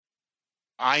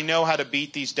I know how to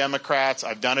beat these Democrats.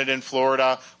 I've done it in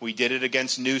Florida. We did it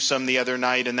against Newsom the other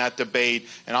night in that debate.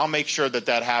 And I'll make sure that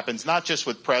that happens, not just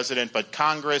with President, but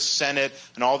Congress, Senate,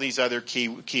 and all these other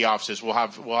key offices. We'll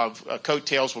have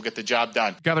coattails. We'll get the job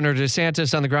done. Governor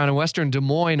DeSantis on the ground in Western Des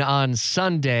Moines on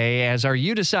Sunday. As our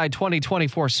You Decide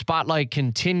 2024 spotlight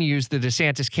continues, the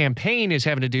DeSantis campaign is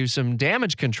having to do some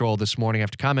damage control this morning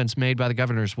after comments made by the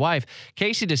governor's wife.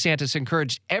 Casey DeSantis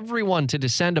encouraged everyone to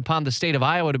descend upon the state of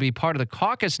Iowa to be part of the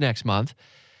caucus next month.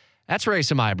 That's raised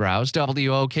some eyebrows.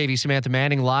 WOKV Samantha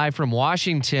Manning live from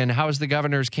Washington. How is the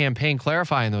governor's campaign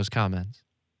clarifying those comments?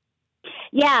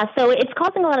 Yeah, so it's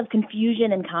causing a lot of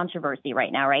confusion and controversy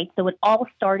right now, right? So it all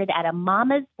started at a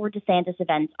Mamas for DeSantis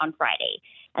event on Friday.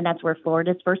 And that's where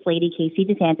Florida's First Lady, Casey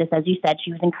DeSantis, as you said,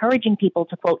 she was encouraging people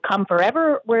to, quote, come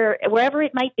wherever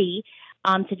it might be,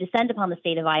 to descend upon the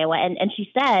state of Iowa. And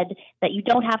she said that you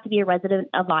don't have to be a resident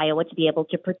of Iowa to be able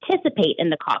to participate in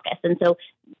the caucus. And so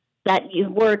that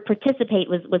word participate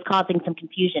was causing some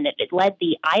confusion. It led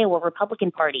the Iowa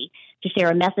Republican Party to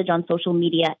share a message on social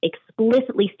media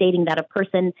explicitly stating that a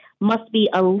person must be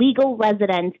a legal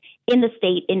resident in the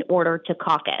state in order to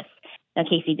caucus. Now,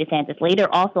 Casey DeSantis later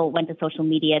also went to social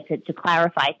media to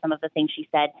clarify some of the things she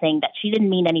said, saying that she didn't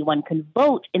mean anyone could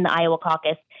vote in the Iowa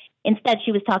caucus. Instead,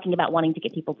 she was talking about wanting to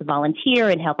get people to volunteer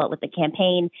and help out with the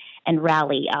campaign and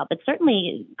rally, but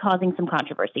certainly causing some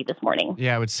controversy this morning.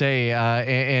 Yeah, I would say,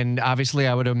 and obviously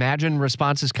I would imagine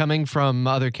responses coming from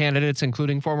other candidates,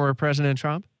 including former President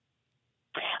Trump.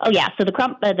 Oh, yeah. So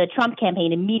the Trump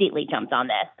campaign immediately jumped on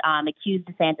this, accused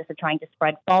DeSantis of trying to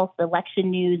spread false election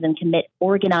news and commit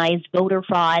organized voter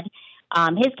fraud.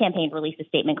 His campaign released a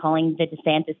statement calling the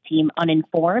DeSantis team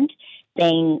uninformed,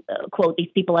 saying, quote, these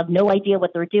people have no idea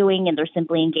what they're doing and they're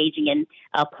simply engaging in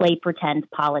play pretend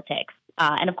politics.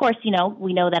 And of course,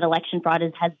 we know that election fraud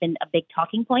has been a big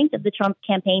talking point of the Trump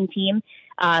campaign team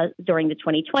during the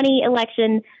 2020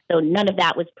 election. So none of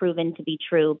that was proven to be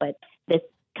true, but this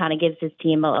kind of gives his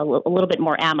team a little bit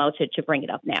more ammo to bring it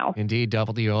up now. Indeed,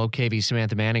 WOKV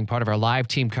Samantha Manning, part of our live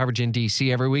team coverage in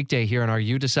D.C. every weekday here on our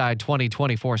You Decide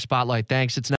 2024 Spotlight. Thanks. It's